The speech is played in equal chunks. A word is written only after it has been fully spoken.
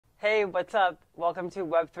Hey, what's up? Welcome to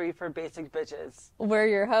Web3 for Basic Bitches. We're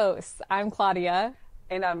your hosts. I'm Claudia.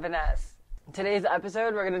 And I'm Vanessa. Today's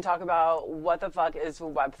episode, we're going to talk about what the fuck is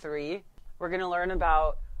Web3. We're going to learn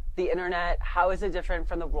about the internet, how is it different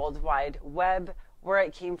from the World Wide Web, where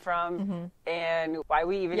it came from, and why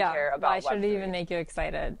we even care about Web3. Why should it even make you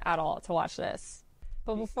excited at all to watch this?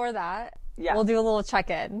 But before that, we'll do a little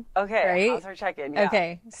check-in. Okay, right? how's our check-in? Yeah.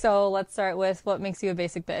 Okay, so let's start with what makes you a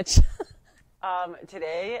basic bitch.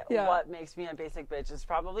 Today, what makes me a basic bitch is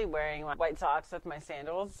probably wearing my white socks with my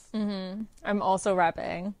sandals. I'm also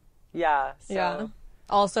rapping. Yeah. So. Yeah.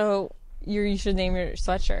 Also, you should name your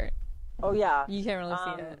sweatshirt. Oh, yeah. You can't really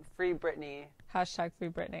see it. Free Britney. Hashtag Free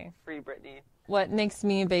Britney. Free Britney. What makes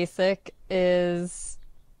me basic is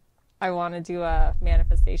I want to do a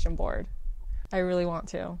manifestation board. I really want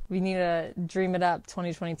to. We need to dream it up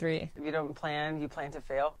 2023. If you don't plan, you plan to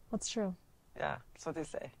fail. That's true. Yeah, that's what they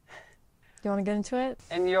say. You want to get into it?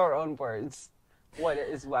 In your own words, what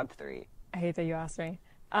is Web3? I hate that you asked me.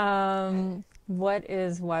 What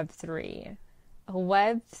is Web3?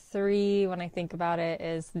 Web3, when I think about it,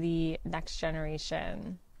 is the next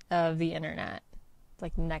generation of the internet.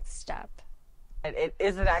 Like next step. It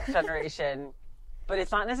is the next generation, but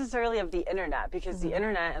it's not necessarily of the internet because the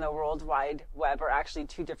internet and the World Wide Web are actually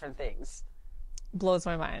two different things. Blows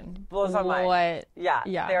my mind. Blows my mind. What? Yeah,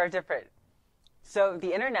 Yeah. they are different. So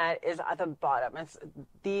the internet is at the bottom. It's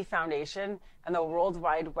the foundation, and the World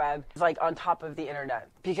Wide Web is like on top of the internet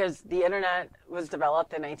because the internet was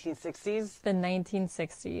developed in the 1960s. The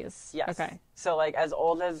 1960s. Yes. Okay. So like as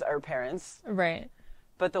old as our parents. Right.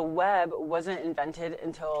 But the web wasn't invented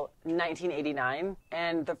until 1989,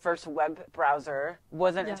 and the first web browser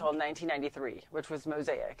wasn't until 1993, which was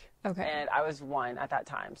Mosaic. Okay. And I was one at that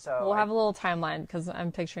time. So We'll have a little timeline because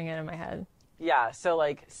I'm picturing it in my head. yeah, so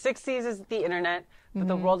like 60s is the internet, but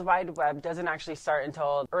the World Wide Web doesn't actually start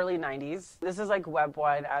until early 90s. This is like Web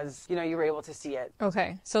 1 as, you know, you were able to see it.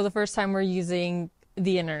 Okay. So the first time we're using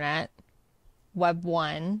the internet, Web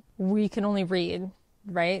 1, we can only read,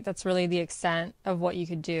 right? That's really the extent of what you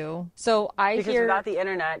could do. So Because without the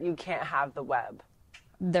internet, you can't have the web.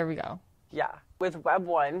 There we go. Yeah. With Web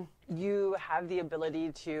 1, you have the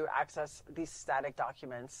ability to access these static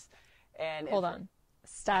documents. And Hold on.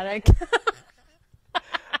 Static.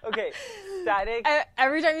 Okay, static.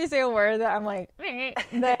 Every time you say a word that I'm like,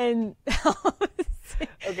 then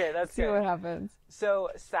Okay, that's see good. what happens. So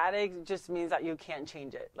static just means that you can't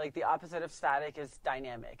change it. Like the opposite of static is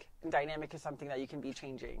dynamic. And dynamic is something that you can be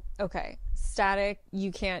changing. Okay. Static,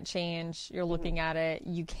 you can't change. You're looking at it.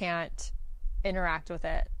 You can't interact with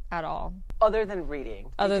it at all. Other than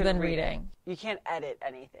reading. Other You than can read it. reading. You can't edit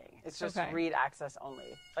anything. It's just Okay. read access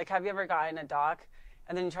only. Like have you ever gotten a doc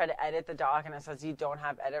and then you try to edit the doc and it says you don't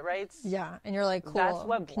have edit rights? Yeah. And you're like, cool. That's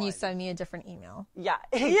Web Can you 1. send me a different email? Yeah,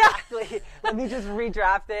 exactly. Let me just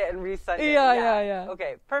redraft it and resend it. Yeah.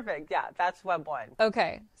 Okay, perfect. Yeah, that's Web 1.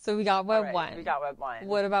 Okay. So we got Web All right, 1. We got Web 1.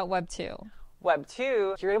 What about Web 2? Web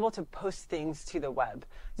 2, you're able to post things to the web.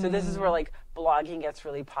 So this is where like blogging gets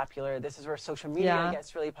really popular. This is where social media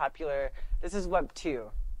gets really popular. This is Web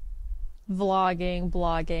 2. Vlogging,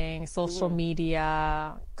 blogging, social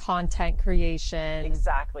media, content creation.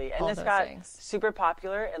 Exactly. And All this those got things. super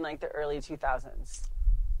popular in like the early 2000s.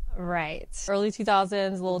 Right. Early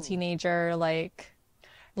 2000s, little teenager, like,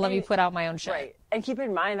 let me put out my own shit. Right. And keep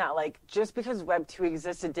in mind that like just because Web 2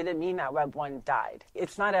 existed didn't mean that Web 1 died.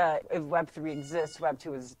 It's not if Web 3 exists, Web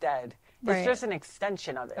 2 is dead. It's Right. just an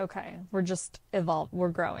extension of it. Okay. We're just evolved. We're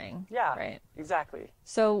growing. Yeah. Right. Exactly.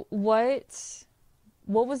 So what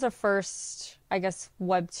was the first, I guess,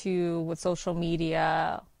 Web 2 with social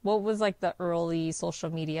media? What was like the early social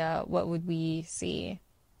media? What would we see?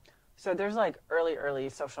 So there's like early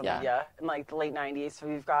social Yeah. media in like the late 90s. So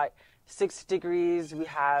we've got 6 Degrees. We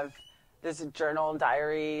have this journal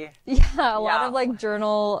diary. Yeah, a lot of like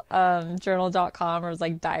journal.com or it was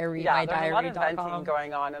like diary, Yeah, there's a lot of venting mydiary.com.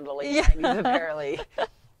 going on in the late 90s apparently.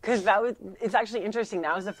 Because it's actually interesting.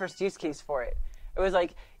 That was the first use case for it. It was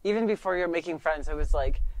like, even before you're making friends, it was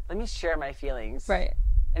like, let me share my feelings. Right.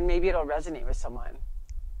 And maybe it'll resonate with someone.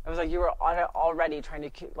 It was like you were already trying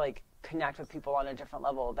to like connect with people on a different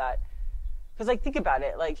level that, because like think about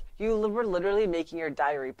it, like you were literally making your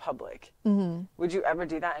diary public. Mm-hmm. Would you ever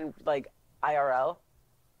do that in like IRL?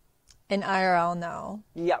 In IRL, no.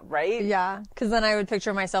 Yeah, right? Yeah, because then I would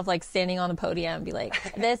picture myself like standing on the podium and be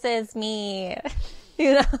like, this is me.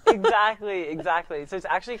 You know? Exactly. So it's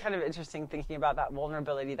actually kind of interesting thinking about that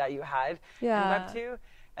vulnerability that you had in Web 2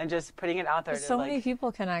 and just putting it out there. So many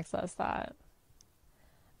people can access that.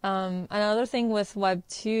 Another thing with Web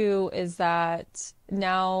 2 is that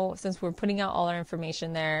now, since we're putting out all our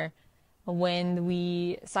information there, when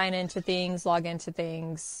we sign into things, log into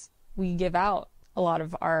things, we give out a lot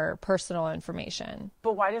of our personal information.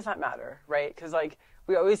 But why does that matter, right? Because like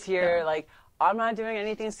we always hear like, I'm not doing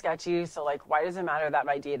anything sketchy, so like why does it matter that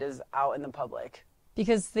my data is out in the public?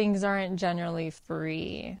 Because things aren't generally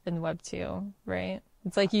free in Web 2, right?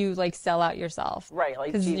 It's like you like sell out yourself. Right,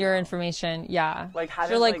 like because Gmail. Your information, Like how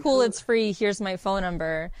you're like, cool, it's free, here's my phone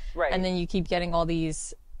number. Right. And then you keep getting all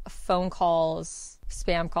these phone calls,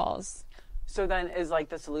 spam calls. So then is like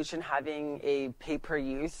the solution having a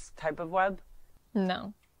pay-per-use type of web?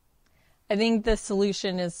 No. I think the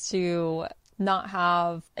solution is to not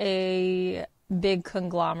have a big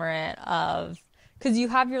conglomerate of, because you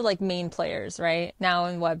have your like main players, right? Now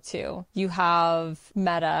in Web 2, you have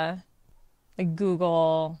Meta, like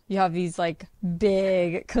Google, you have these like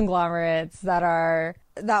big conglomerates that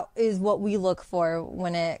is what we look for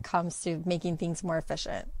when it comes to making things more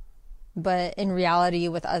efficient. But in reality,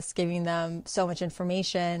 with us giving them so much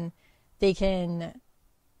information, they can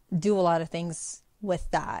do a lot of things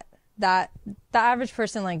with that the average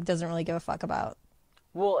person like doesn't really give a fuck about.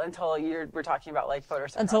 Well, until we're talking about like voter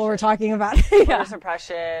suppression. Until we're talking about voter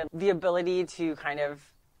suppression, the ability to kind of,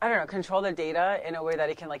 I don't know, control the data in a way that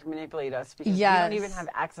it can like manipulate us because we don't even have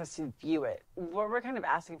access to view it. What we're kind of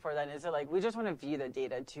asking for then is that like we just want to view the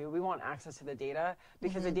data too. We want access to the data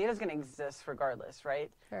because the data is going to exist regardless, right?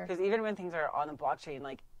 Because even when things are on the blockchain,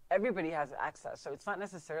 like everybody has access. So it's not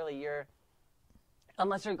necessarily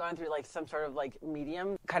unless you're going through like some sort of like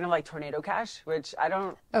medium, kind of like Tornado Cash, which I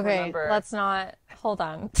don't remember. Let's not, hold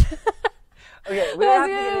on. Okay, we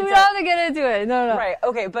don't have to get into it. No. Right.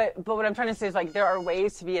 Okay, but what I'm trying to say is like there are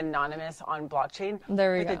ways to be anonymous on blockchain.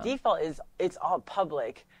 There we go. The default is it's all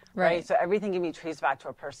public, right? So everything can be traced back to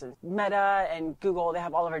a person. Meta and Google, they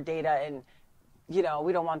have all of our data, and we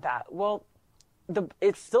don't want that. Well,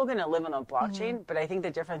 it's still going to live on a blockchain, but I think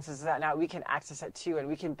the difference is that now we can access it too, and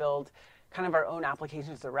we can build kind of our own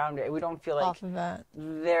applications around it. We don't feel like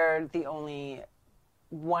they're the only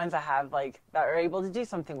ones that have that are able to do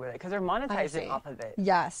something with it because they're monetizing off of it.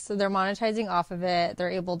 Yes, so they're monetizing off of it. They're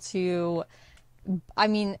able to,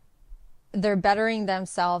 they're bettering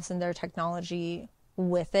themselves and their technology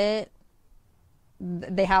with it.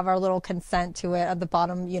 They have our little consent to it at the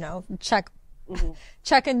bottom, check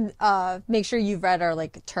and make sure you've read our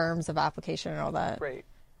terms of application and all that. Right.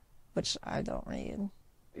 Which I don't read.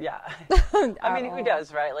 Yeah. I mean, who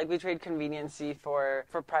does, right? Like we trade conveniency for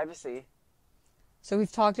privacy. So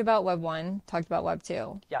we've talked about Web 1, talked about Web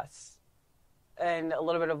 2. Yes. And a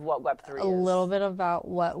little bit of what Web 3 is. A little bit about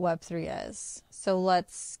what Web 3 is. So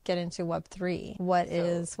let's get into Web 3. What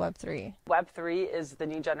is Web 3? Web 3 is the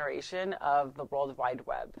new generation of the World Wide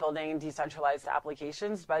Web, building decentralized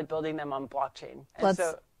applications by building them on blockchain. And let's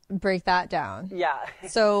break that down. Yeah.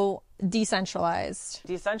 So decentralized.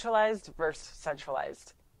 Decentralized versus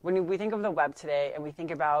centralized. When we think of the web today and we think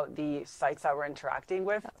about the sites that we're interacting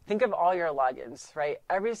with, think of all your logins, right?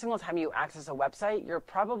 Every single time you access a website, you're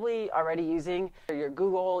probably already using your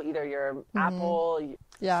Google, either your Apple,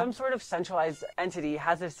 some sort of centralized entity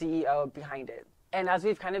has a CEO behind it. And as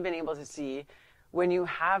we've kind of been able to see, when you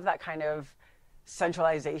have that kind of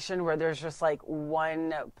centralization where there's just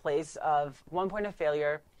one point of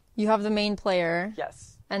failure. You have the main player.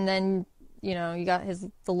 Yes. And then, you got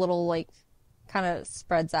the little kind of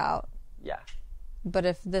spreads out. Yeah. But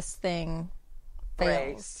if this thing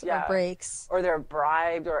fails or breaks, or they're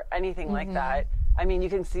bribed or anything like that, I mean, you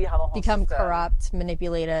can see how the whole become system, corrupt,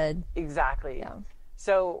 manipulated. Exactly. Yeah.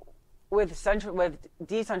 So with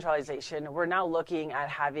decentralization, we're now looking at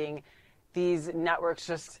having these networks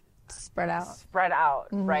just spread out,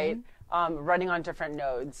 right? Running on different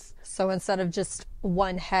nodes. So instead of just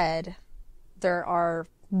one head, there are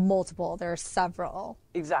multiple. There are several.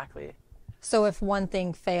 Exactly. So if one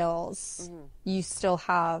thing fails, you still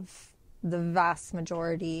have the vast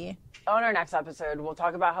majority. On our next episode, we'll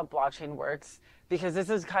talk about how blockchain works because this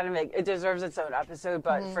is kind of it deserves its own episode.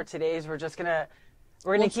 But for today's, we're gonna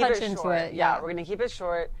keep it short. Yeah, we're gonna keep it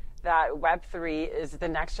short. That Web 3 is the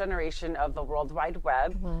next generation of the World Wide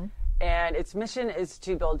Web, and its mission is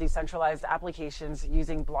to build decentralized applications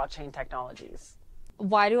using blockchain technologies.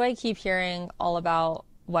 Why do I keep hearing all about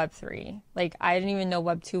Web 3? I didn't even know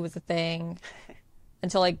Web 2 was a thing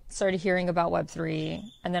until I started hearing about Web 3.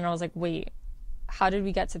 And then I was like, wait, how did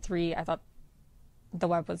we get to 3? I thought the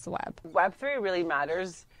web was the web. Web 3 really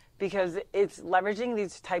matters because it's leveraging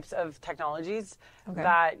these types of technologies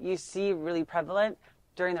that you see really prevalent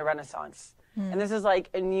during the Renaissance. And this is a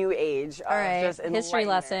new age of just history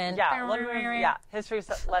lesson. Yeah, history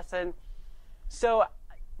lesson. So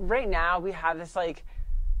right now we have this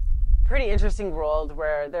pretty interesting world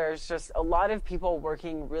where there's just a lot of people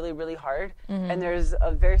working really, really hard, and there's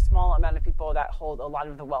a very small amount of people that hold a lot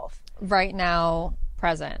of the wealth. Right now,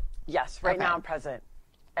 present. Yes, right now, present.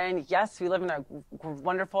 And yes, we live in a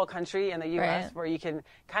wonderful country in the U.S. where you can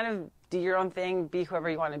kind of do your own thing, be whoever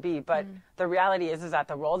you want to be. But the reality is that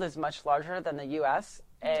the world is much larger than the U.S.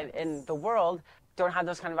 and in the world don't have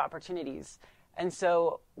those kind of opportunities. And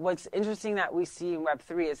so what's interesting that we see in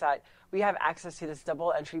Web3 is that we have access to this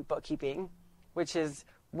double entry bookkeeping, which is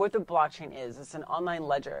what the blockchain is. It's an online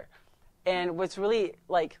ledger. And what's really,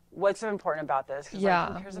 like, what's so important about this? Yeah.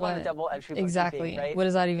 Like, who cares about the double entry bookkeeping, Exactly. right? What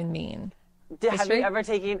does that even mean? Have you ever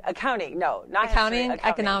taken accounting? No, not accounting, history,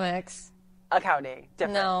 economics. Accounting,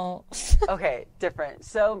 different. No. Okay, different.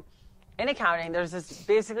 So in accounting, there's this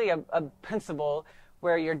basically a principle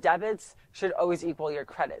where your debits should always equal your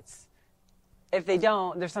credits. If they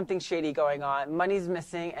don't, there's something shady going on. Money's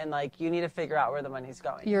missing, and like you need to figure out where the money's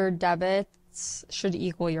going. Your debits should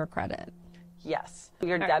equal your credit. Yes.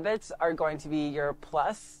 Your debits are going to be your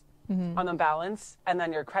plus on the balance, and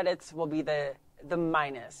then your credits will be the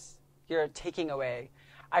minus. You're taking away.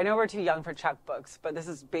 I know we're too young for checkbooks, but this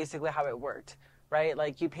is basically how it worked, right?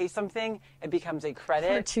 Like you pay something, it becomes a credit.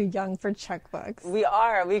 We're too young for checkbooks. We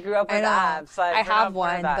are. We grew up with apps. Like, I have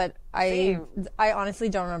one, but I Same. honestly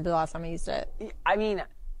don't remember the last time I used it. I mean,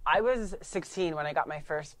 I was 16 when I got my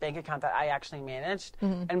first bank account that I actually managed.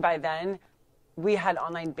 And by then, we had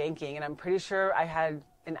online banking. And I'm pretty sure I had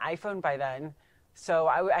an iPhone by then. So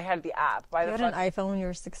I had the app. You had an iPhone when you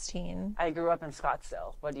were 16? I grew up in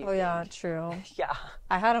Scottsdale. What do you think? Oh, yeah, true. Yeah.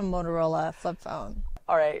 I had a Motorola flip phone.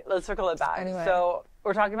 All right, let's circle it back. Anyway. So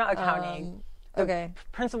we're talking about accounting. Okay.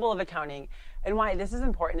 Principle of accounting. And why this is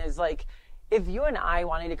important is like, if you and I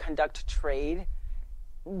wanted to conduct trade,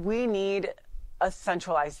 we need a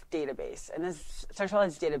centralized database. And this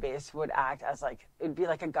centralized database would act as like, it would be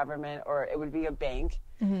like a government or it would be a bank.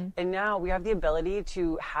 And now we have the ability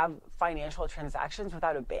to have financial transactions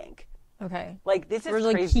without a bank. Okay. Like this is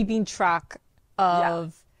We're crazy. like keeping track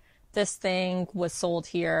of this thing was sold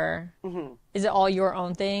here. Is it all your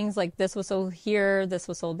own things? Like this was sold here, this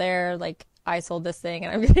was sold there. Like I sold this thing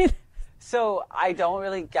and I'm getting. So I don't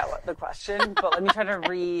really get what the question, but let me try to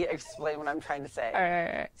re-explain what I'm trying to say. All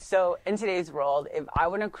right. So in today's world, if I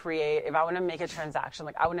want to make a transaction,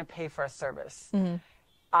 like I want to pay for a service,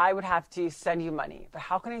 I would have to send you money. But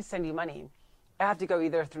how can I send you money? I have to go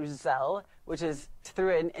either through Zelle, which is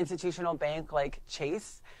through an institutional bank like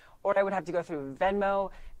Chase, or I would have to go through Venmo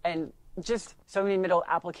and just so many middle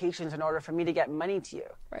applications in order for me to get money to you.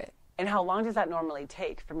 Right. And how long does that normally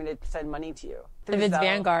take for me to send money to you? Through If it's Zelle?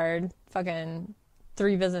 Vanguard, fucking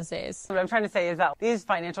 3 business days. What I'm trying to say is that these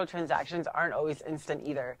financial transactions aren't always instant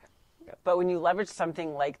either. But when you leverage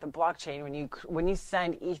something like the blockchain, when you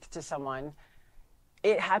send ETH to someone,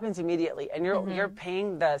 it happens immediately, and you're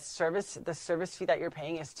paying the service fee that you're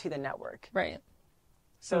paying is to the network. Right.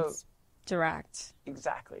 So it's direct.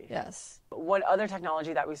 Exactly. Yes. One other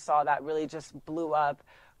technology that we saw that really just blew up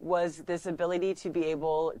was this ability to be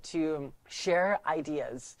able to share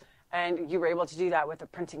ideas, and you were able to do that with the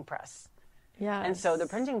printing press. Yeah. And so the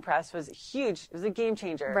printing press was huge. It was a game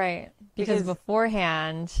changer. Right. Because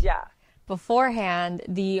beforehand,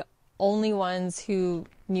 the only ones who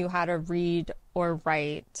knew how to read or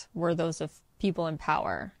write were those of people in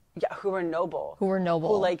power. Yeah, who were noble.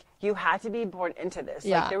 Who like, you had to be born into this.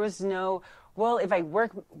 Yeah. Like, there was no, well, if I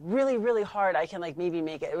work really, really hard, I can, like, maybe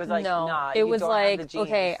make it. It was like, nah. It was like, genes.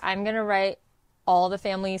 okay, I'm going to write all the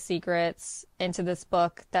family secrets into this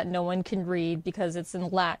book that no one can read because it's in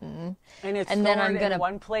Latin. And it's then I'm gonna in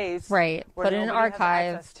one place. Right. Put it in an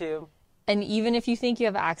archive. Has access to. And even if you think you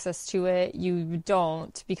have access to it, you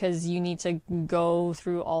don't, because you need to go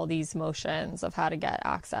through all these motions of how to get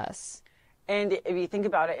access. And if you think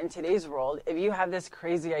about it in today's world, if you have this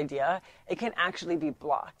crazy idea, it can actually be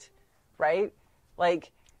blocked, right?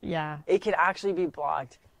 Like, yeah, it can actually be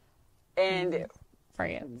blocked. And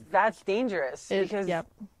that's dangerous because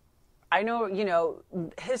I know,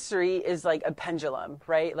 history is like a pendulum,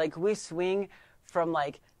 right? Like, we swing from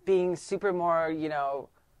like being super more,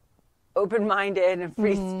 open-minded and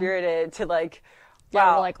free-spirited to like,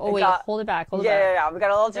 wow, we're like, oh wait, hold it back, hold it back. Yeah, we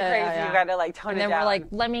got a little too crazy. We got to like tone it down. And then we're like,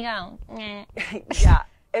 let me go. Yeah,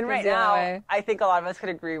 and right now, I think a lot of us could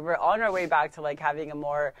agree we're on our way back to like having a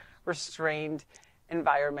more restrained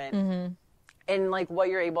environment, and like what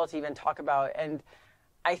you're able to even talk about. And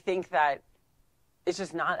I think that it's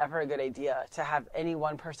just not ever a good idea to have any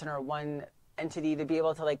one person or one entity to be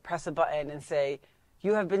able to like press a button and say,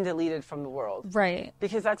 you have been deleted from the world. Right.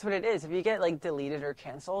 Because that's what it is. If you get like deleted or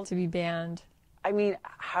canceled. To be banned. I mean,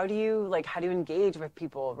 how do you engage with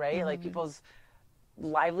people, right? Like people's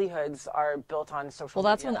livelihoods are built on social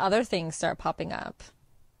Well, that's media. when other things start popping up.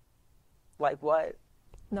 Like what?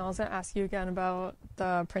 No, I was going to ask you again about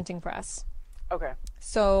the printing press. Okay.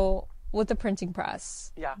 So with the printing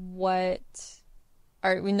press, Yeah.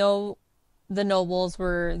 we know the nobles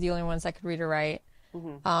were the only ones that could read or write.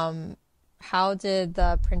 Mm-hmm. How did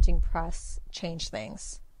the printing press change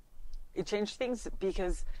things? It changed things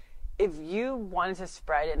because if you wanted to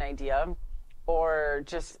spread an idea or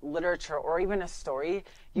just literature or even a story,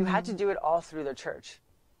 you had to do it all through the church.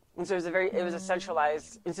 And so it was a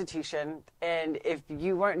centralized institution. And if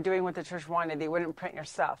you weren't doing what the church wanted, they wouldn't print your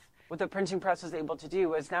stuff. What the printing press was able to do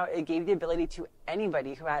was now it gave the ability to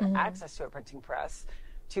anybody who had access to a printing press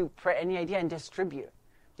to print any idea and distribute,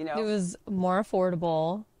 you know? It was more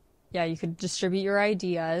affordable. Yeah, you could distribute your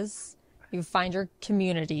ideas. You could find your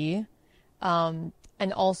community.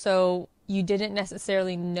 And also, you didn't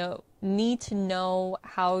necessarily need to know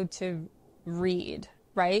how to read,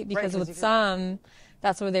 right? Because with some,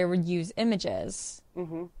 that's where they would use images.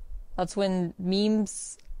 Mm-hmm. That's when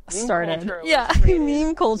memes started.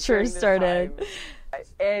 Meme culture started.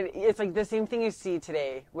 And it's like the same thing you see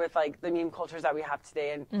today with like the meme cultures that we have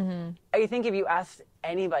today. And I think if you ask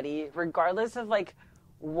anybody, regardless of like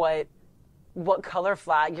what color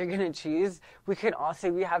flag you're going to choose, we can all say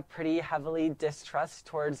we have pretty heavily distrust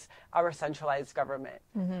towards our centralized government.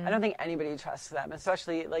 I don't think anybody trusts them,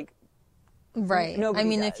 especially like right. Nobody I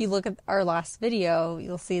mean, does. if you look at our last video,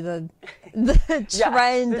 you'll see the trend the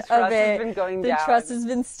trust of it. has been going the down. trust has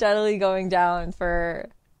been steadily going down for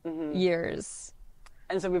years.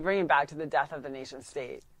 And so we bring it back to the death of the nation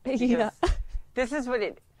state. Yeah. This is what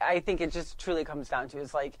I think it just truly comes down to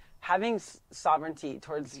is like having sovereignty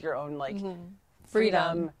towards your own like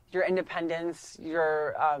freedom, your independence,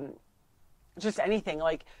 your just anything.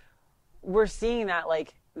 Like we're seeing that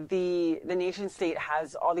like the nation state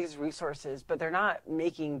has all these resources, but they're not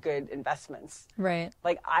making good investments. Right.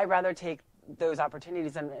 Like I'd rather take those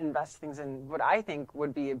opportunities and invest things in what I think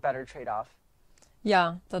would be a better trade-off.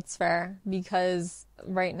 Yeah, that's fair. Because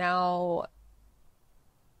right now,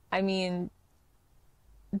 I mean,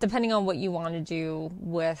 depending on what you want to do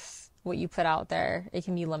with what you put out there, it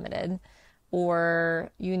can be limited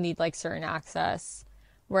or you need like certain access.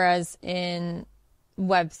 Whereas in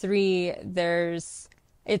Web3,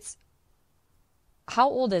 how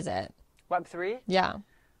old is it? Web3? Yeah.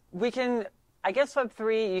 I guess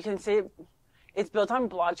Web3, you can say it's built on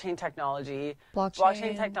blockchain technology.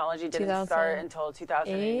 Blockchain technology didn't start until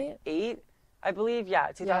 2008, I believe. Yeah,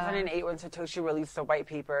 2008 when Satoshi released the white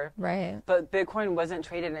paper. Right. But Bitcoin wasn't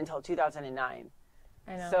traded until 2009.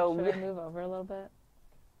 I know. So should I move over a little bit?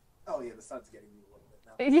 Oh, yeah, the sun's getting me a little bit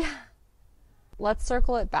now. Yeah. Let's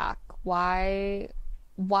circle it back. Why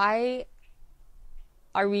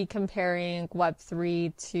are we comparing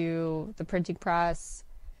Web3 to the printing press,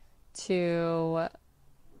 to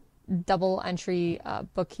double entry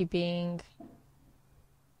bookkeeping?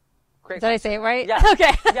 Great Did I say it right? Yeah.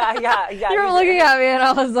 Okay. Yeah. You were looking at me and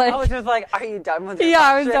I was like... I was just like, are you done with your yeah,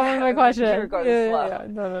 question? I was done with my question. You were going slow. Yeah.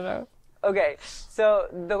 No. Okay, so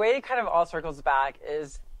the way it kind of all circles back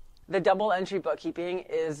is the double entry bookkeeping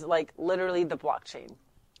is like literally the blockchain.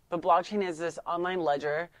 The blockchain is this online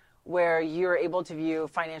ledger where you're able to view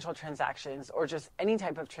financial transactions or just any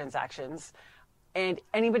type of transactions and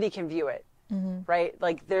anybody can view it, right?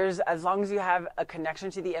 Like as long as you have a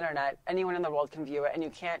connection to the internet, anyone in the world can view it and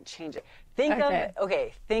you can't change it. Think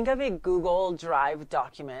of a Google Drive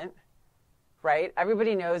document. Right?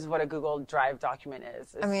 Everybody knows what a Google Drive document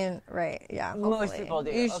is. I mean, right, yeah. Most people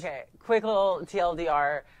do. Okay, quick little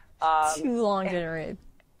TLDR. Too long to read.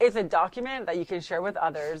 It's a document that you can share with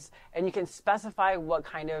others, and you can specify what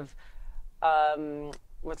kind of,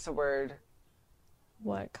 what's the word?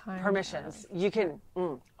 What kind? Permissions. You can,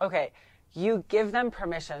 you give them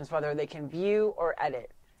permissions, whether they can view or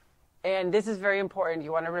edit. And this is very important.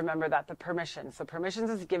 You want to remember that the permissions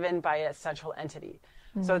is given by a central entity.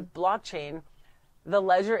 So blockchain, the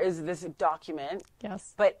ledger is this document.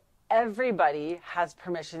 Yes. But everybody has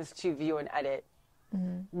permissions to view and edit.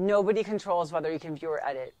 Nobody controls whether you can view or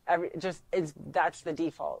edit. That's the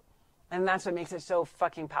default. And that's what makes it so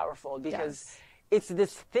fucking powerful because it's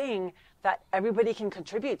this thing that everybody can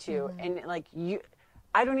contribute to. And like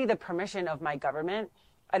I don't need the permission of my government.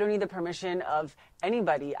 I don't need the permission of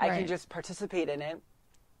anybody. I can just participate in it.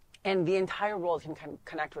 And the entire world can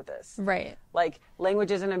connect with this. Right. Like,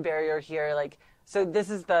 language isn't a barrier here. Like, so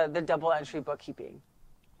this is the double entry bookkeeping,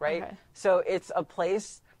 right? Okay. So it's a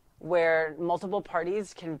place where multiple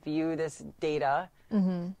parties can view this data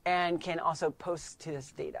and can also post to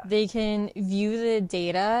this data. They can view the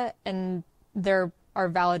data and there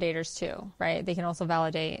are validators too, right? They can also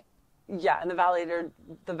validate Yeah, and the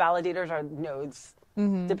validators are nodes,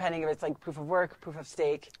 depending if it's like proof of work, proof of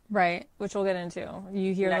stake. Right, which we'll get into.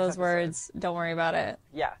 You hear Next those episode. words, don't worry about it.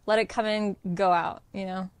 Yeah. Let it come in, go out, you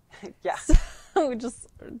know? Yeah. We're just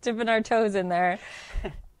dipping our toes in there.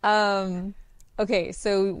 Okay,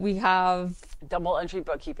 so we have Double entry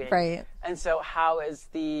bookkeeping. right. And so how is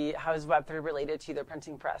Web3 related to the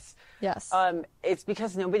printing press? Yes. It's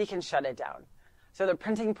because nobody can shut it down. So the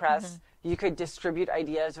printing press, you could distribute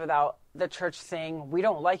ideas without the church saying, we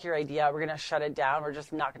don't like your idea, we're going to shut it down, we're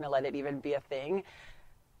just not going to let it even be a thing.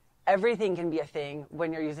 Everything can be a thing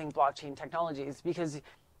when you're using blockchain technologies because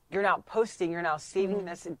you're now posting, you're now saving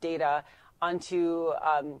this data onto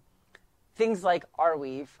things like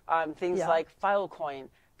Arweave, things like Filecoin,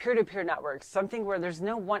 peer-to-peer networks, something where there's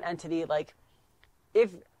no one entity. Like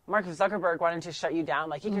if Mark Zuckerberg wanted to shut you down,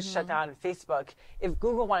 like he could shut down Facebook. If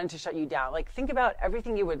Google wanted to shut you down, like think about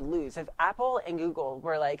everything you would lose. If Apple and Google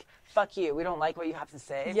were like, fuck you, we don't like what you have to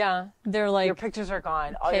say. Yeah, they're like Your pictures are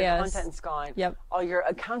gone. All your chaos. content's gone. Yep. All your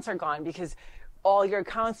accounts are gone because all your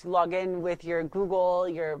accounts log in with your Google,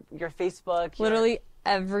 your Facebook. literally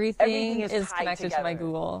everything everything is is tied connected to my together.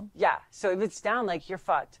 Google. Yeah. So if it's down, like you're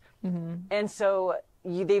fucked. And so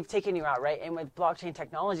they've taken you out, right? And with blockchain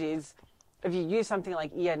technologies, if you use something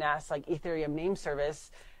like ENS, like Ethereum Name Service,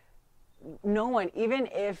 no one, even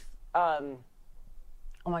if, oh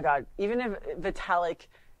my God, even if Vitalik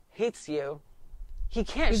hates you, he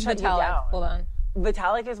can't Who's shut Vitalik? you down. Hold on.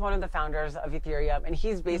 Vitalik is one of the founders of Ethereum, and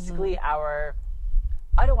he's basically our,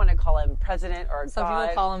 I don't want to call him president or Some god.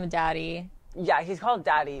 people call him daddy. Yeah, he's called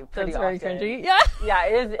daddy pretty That's very often. cringy. Yeah. Yeah,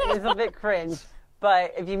 it is a bit cringe.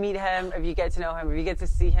 But if you meet him, if you get to know him, if you get to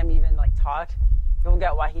see him even like talk, you'll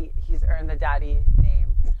get why he's earned the daddy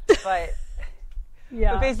name. But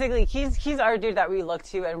Yeah. but basically, he's our dude that we look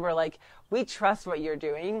to, and we're like, we trust what you're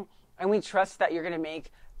doing, and we trust that you're gonna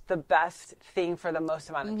make the best thing for the most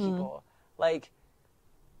amount of people. Like,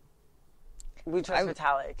 we trust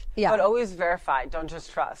Vitalik. Yeah. But always verify. Don't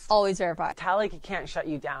just trust. Always verify. Vitalik can't shut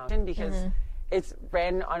you down because it's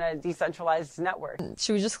ran on a decentralized network.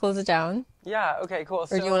 Should we just close it down? Yeah. Okay. Cool.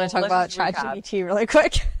 Or do you want to talk about let's just recap. ChatGPT really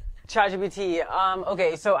quick? ChatGPT.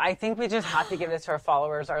 Okay. So I think we just have to give this to our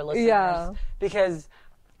followers, our listeners, Yeah. because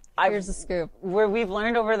Here's the scoop. we've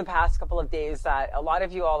learned over the past couple of days that a lot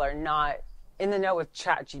of you all are not in the know with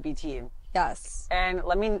ChatGPT. Yes. And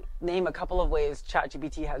let me name a couple of ways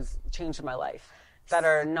ChatGPT has changed my life that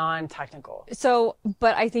are non-technical. So,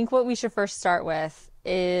 but I think what we should first start with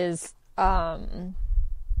is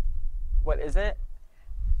What is it?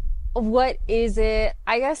 what is it?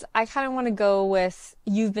 I guess I kind of want to go with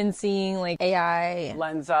you've been seeing like AI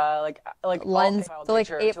Lensa, like lens, all so like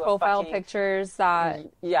picture 8 to a profile fucking- pictures that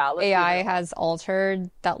Yeah. Let's do AI this. has altered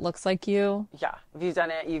that looks like you. Yeah. If you've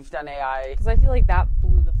done it, you've done AI. Because I feel like that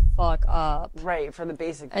blew the fuck up. Right. For the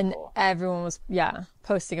basic And people. everyone was,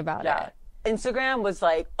 posting about Yeah. it. Instagram was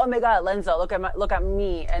like, oh my God, Lensa, look at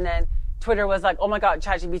me. And then Twitter was like, oh my God,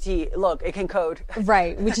 ChatGPT, look, it can code.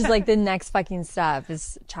 Right. Which is like the next fucking step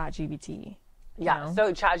is ChatGPT. Yeah. know?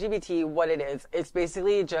 So ChatGPT, what it is, it's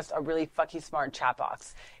basically just a really fucking smart chat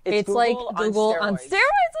box. It's like Google on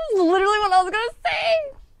steroids. Is literally what I was going to say.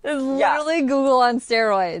 It's literally Google on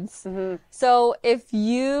steroids. So if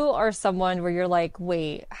you are someone where you're like,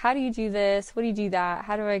 wait, how do you do this? What do you do that?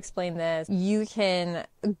 How do I explain this? You can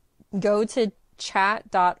go to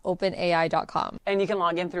chat.openai.com. And you can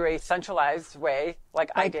log in through a centralized way, like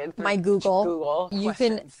I did. Through My Google. Google You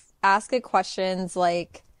questions. can ask it questions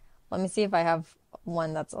like, let me see if I have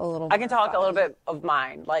one that's a little I can more talk a little fun. bit of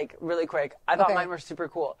mine, like really quick. I thought Okay. mine were super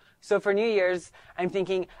cool. So for New Year's, I'm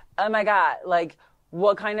thinking, oh my God, like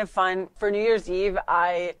what kind of fun. For New Year's Eve,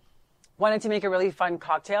 I wanted to make a really fun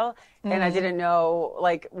cocktail and I didn't know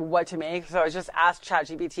like what to make. So I just asked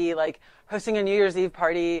ChatGPT, like hosting a New Year's Eve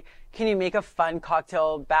party, can you make a fun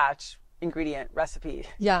cocktail batch ingredient recipe?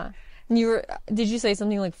 Yeah. And did you say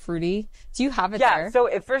something like fruity? Do you have it Yeah, there? so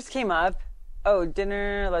it first came up,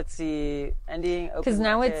 dinner, let's see, ending, open Because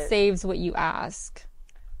now it market. saves what you ask.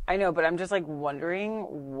 I know, but I'm just like wondering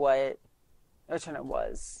which one it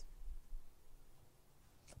was.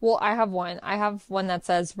 Well, I have one. I have one that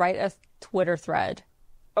says write a Twitter thread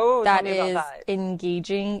Oh, that tell me is about that.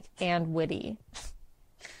 engaging and witty.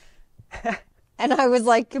 And I was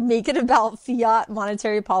like, make it about fiat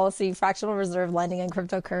monetary policy, fractional reserve lending, and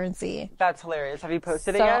cryptocurrency. That's hilarious. Have you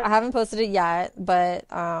posted it So yet? I haven't posted it yet, but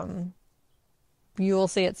you will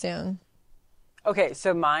see it soon. Okay,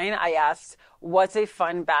 so mine, I asked, what's a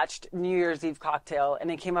fun batched New Year's Eve cocktail? And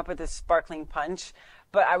it came up with this sparkling punch,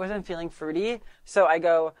 but I wasn't feeling fruity. So I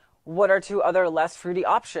go, what are 2 other less fruity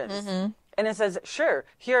options? And it says, sure,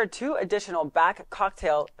 here are 2 additional back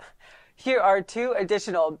cocktail Here are 2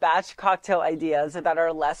 additional batch cocktail ideas that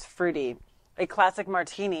are less fruity. A classic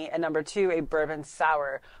martini, and number 2, a bourbon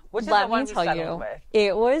sour. Which is the one we settled with?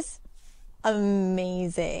 It was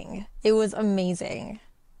amazing. It was amazing.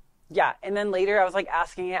 Yeah, and then later I was like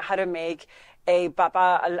asking it how to make a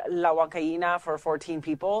papa a la huancaína for 14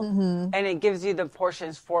 people, and it gives you the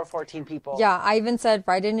portions for 14 people. Yeah, I even said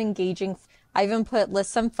write an engaging. I even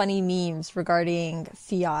list some funny memes regarding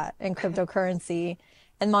fiat and cryptocurrency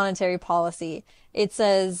and monetary policy. It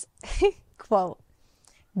says, quote,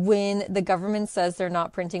 when the government says they're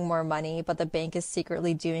not printing more money, but the bank is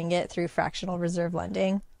secretly doing it through fractional reserve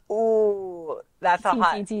lending. Ooh, that's a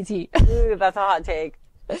hot. Ooh, that's a hot take.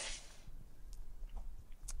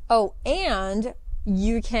 Oh, and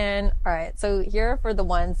you can, all right, so here are for the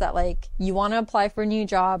ones that like you want to apply for a new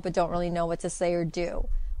job but don't really know what to say or do.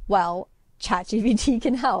 Well, ChatGPT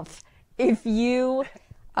can help. If you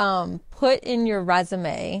put in your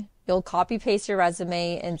resume, you'll copy paste your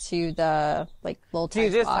resume into the like little text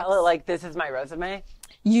box. Do you just tell it like, this is my resume?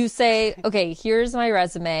 You say, okay, here's my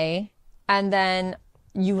resume, and then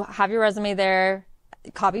you have your resume there,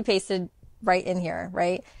 copy pasted right in here,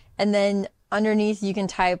 right? And then underneath you can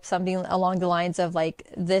type something along the lines of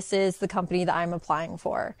like, this is the company that I'm applying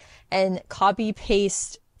for, and copy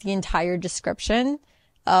paste the entire description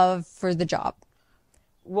for the job.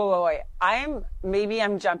 Whoa, wait.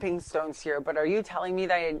 I'm jumping stones here, but are you telling me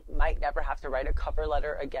that I might never have to write a cover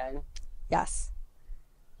letter again? Yes.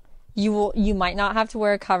 You might not have to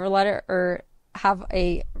wear a cover letter or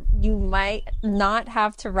you might not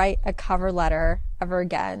have to write a cover letter ever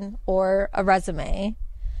again or a resume.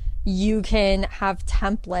 You can have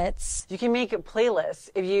templates. You can make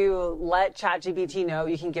playlists. If you let ChatGPT know,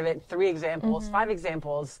 you can give it 3 examples, 5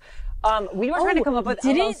 examples. We were trying to come up with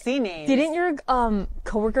LLC names. Didn't your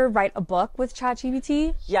coworker write a book with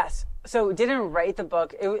ChatGPT? Yes. So it didn't write the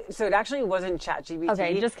book. So it actually wasn't ChatGPT.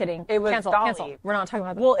 Okay, just kidding. It was cancel, Dolly. Cancel. We're not talking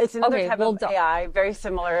about that. Well, it's another type of AI, very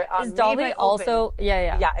similar. Is Dolly also?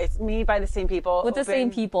 Yeah. Yeah, it's made by the same people. With the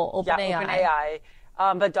same people, OpenAI.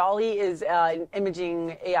 OpenAI. But Dolly is an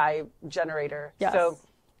imaging AI generator. Yes. So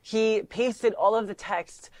he pasted all of the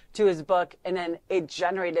text to his book, and then it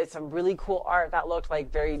generated some really cool art that looked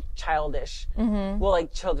like very childish. Well,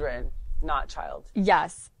 like children, not child.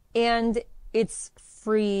 Yes. And it's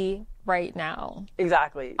free right now.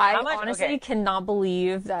 Exactly. I honestly cannot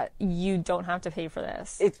believe that you don't have to pay for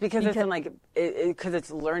this. It's because it's in like, because it's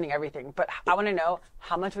learning everything. But I want to know,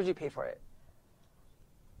 how much would you pay for it?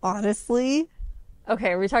 Honestly?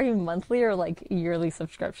 Okay, are we talking monthly or like yearly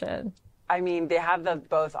subscription? I mean, they have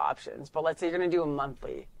both options, but let's say you're going to do a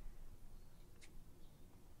monthly.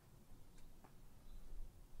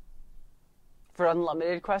 For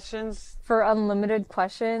unlimited questions? For unlimited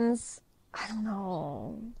questions, I don't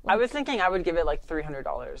know. I was thinking I would give it like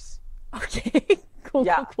 $300. Okay, cool.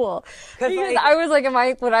 Because like, I was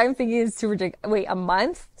like, what I'm thinking is too ridiculous. Wait, a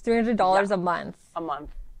month? $300 a month? A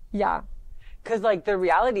month. Yeah. Because like the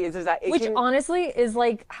reality is that which honestly is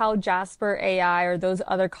like how Jasper AI or those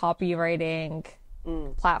other copywriting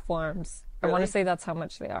platforms. Really? I want to say that's how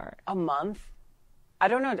much they are. A month? I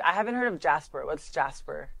don't know. I haven't heard of Jasper. What's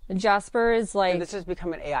Jasper? Jasper is like... Did this just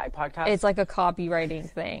become an AI podcast? It's like a copywriting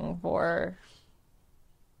thing for...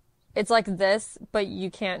 It's like this, but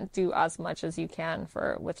you can't do as much as you can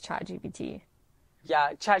with ChatGPT.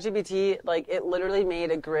 Yeah, ChatGPT, like, it literally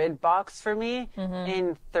made a grid box for me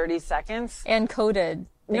in 30 seconds. And coded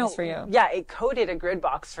things for you. Yeah, it coded a grid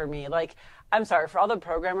box for me. Like, I'm sorry, for all the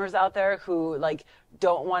programmers out there who, like,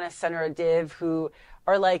 don't want to center a div, who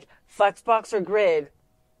are like, Flexbox or grid,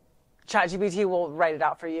 ChatGPT will write it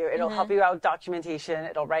out for you. It'll help you out with documentation.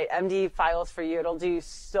 It'll write MD files for you. It'll do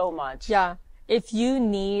so much. Yeah. If you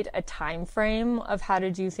need a time frame of how to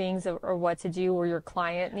do things or what to do, or your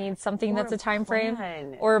client needs something that's a time frame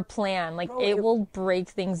or a plan, like it will break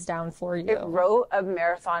things down for you. It wrote a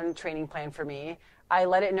marathon training plan for me. I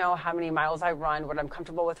let it know how many miles I run, what I'm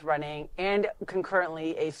comfortable with running, and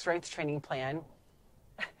concurrently a strength training plan.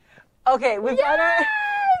 Okay, we've got our...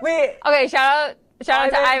 Wait. Okay, shout out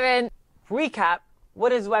to Ivan. Recap.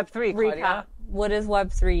 What is Web3, Claudia? What is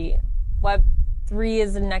Web3? Web3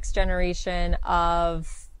 is the next generation of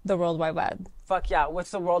the World Wide Web. Fuck yeah.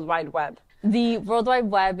 What's the World Wide Web? The World Wide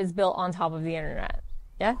Web is built on top of the internet.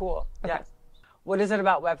 Yeah? Cool. Okay. Yeah. What is it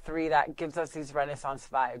about Web3 that gives us these Renaissance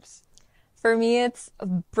vibes? For me, it's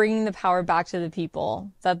bringing the power back to the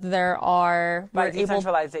people. That there are... By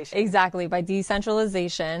decentralization. Exactly. By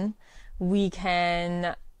decentralization, we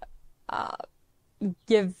can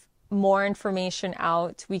give more information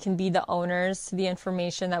out. We can be the owners to the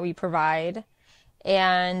information that we provide.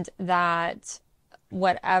 And that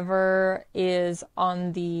whatever is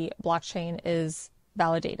on the blockchain is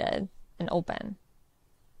validated and open.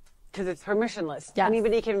 Because it's permissionless. Yes.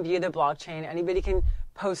 Anybody can view the blockchain. Anybody can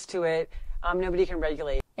post to it. Nobody can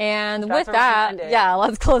regulate. And That's with where we're that, gonna end it. yeah,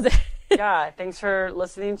 let's close it. Yeah, thanks for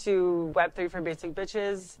listening to Web3 for Basic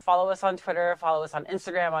Bitches. Follow us on Twitter. Follow us on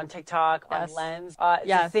Instagram, on TikTok, Yes. on Lens. It's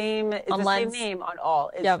Yes. the same. It's On the Lens. same name on all.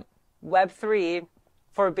 It's Yep. Web3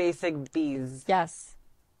 for Basic Bees. Yes.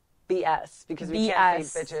 BS, because we can't BS.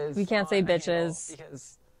 say bitches. We can't say on a handle bitches.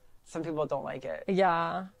 because some people don't like it.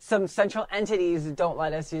 Yeah. Some central entities don't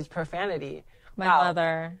let us use profanity. My Wow.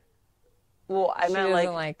 mother. Well, I She meant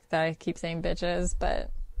doesn't like like that I keep saying bitches,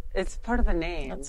 but it's part of the name. that's